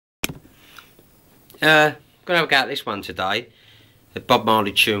Gonna have a go at this one today. The Bob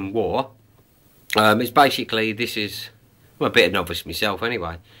Marley tune War. It's basically, this is, well, a bit of novice myself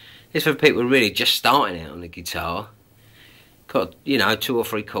anyway. It's for people really just starting out on the guitar. Got, you know, 2 or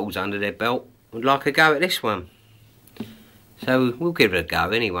 3 chords under their belt. Would like a go at this one. So we'll give it a go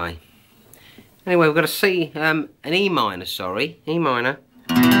anyway. Anyway, we've got a C, an E minor, sorry, E minor.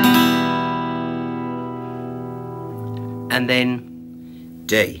 And then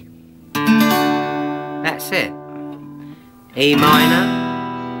D. That's it. E minor,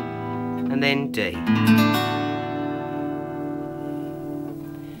 and then D.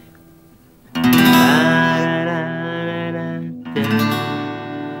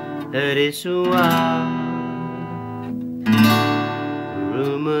 That is why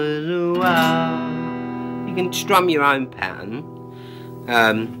rumors why. You can strum your own pattern.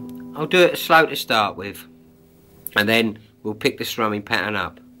 I'll do it slow to start with, and then we'll pick the strumming pattern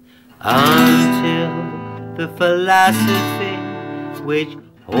up. Until the philosophy which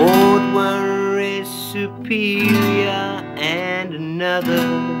hold one is superior and another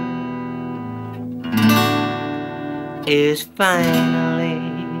is finally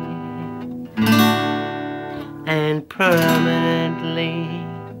and permanently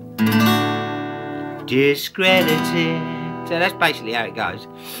discredited. So that's basically how it goes.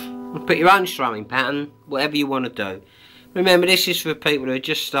 Put your own strumming pattern, whatever you want to do. Remember, this is for people who are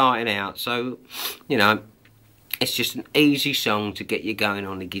just starting out, so, you know, it's just an easy song to get you going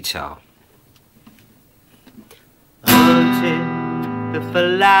on the guitar. Until the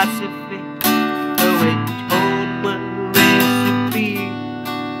philosophy of which old one recipe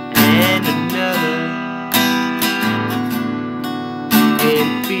and another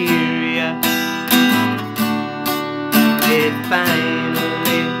inferior is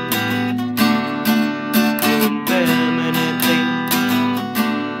finally and permanently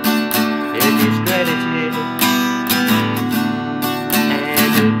discredited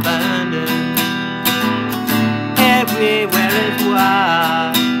and abandoned. Everywhere is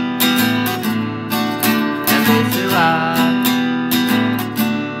war, and this is war.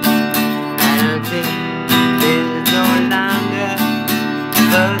 And until there's no longer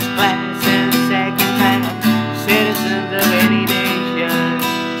first class and second class citizens of any nation,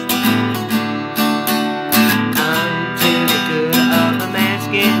 until the good of the man's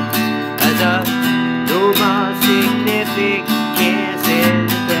skin as a no more significance is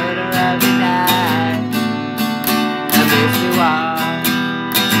the better of the life. And this is why,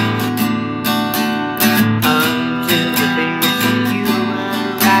 until the basic human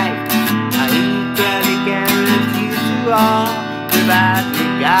right are equally guaranteed to all, without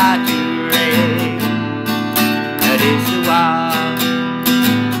regard to race. That is why,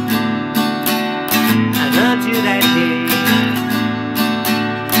 and until that day,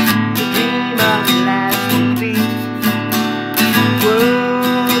 the dream of life will be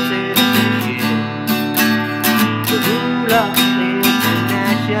world citizenship, the rule of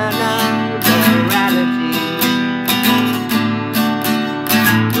international morality,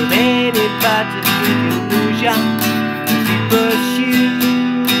 remaining but a illusion to be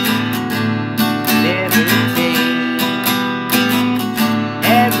pursued, never attained.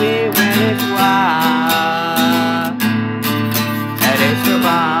 Everywhere is war, that is the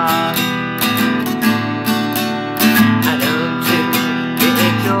war. And until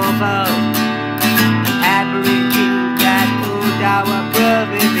it's over, an aboriginal that owed our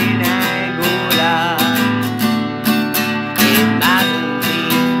brothers in Angola, in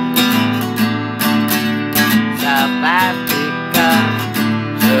Mozambique, South Africa,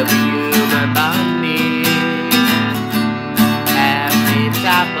 so the human body have been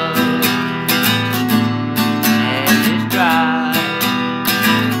toppled and destroyed.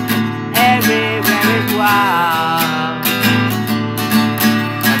 Everywhere is war,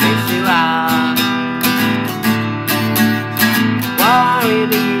 and this is war. War in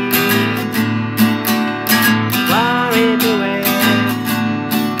the east, war in the west,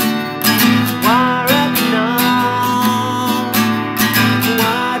 war up north,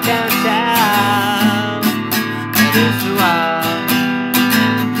 war down south, and this is war.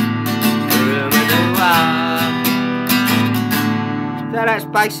 Rumor the war. So that's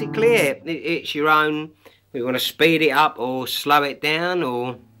basically it. It's your own. We want to speed it up or slow it down,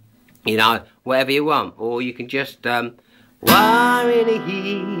 or, you know, whatever you want. Or you can just war in the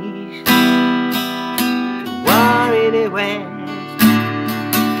east, war in the west,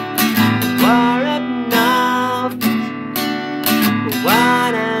 war up north,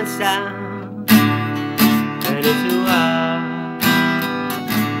 war down south, and it's a war,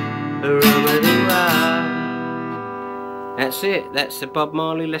 a rumor the war. That's that's it. That's the Bob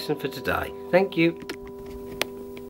Marley lesson for today. Thank you.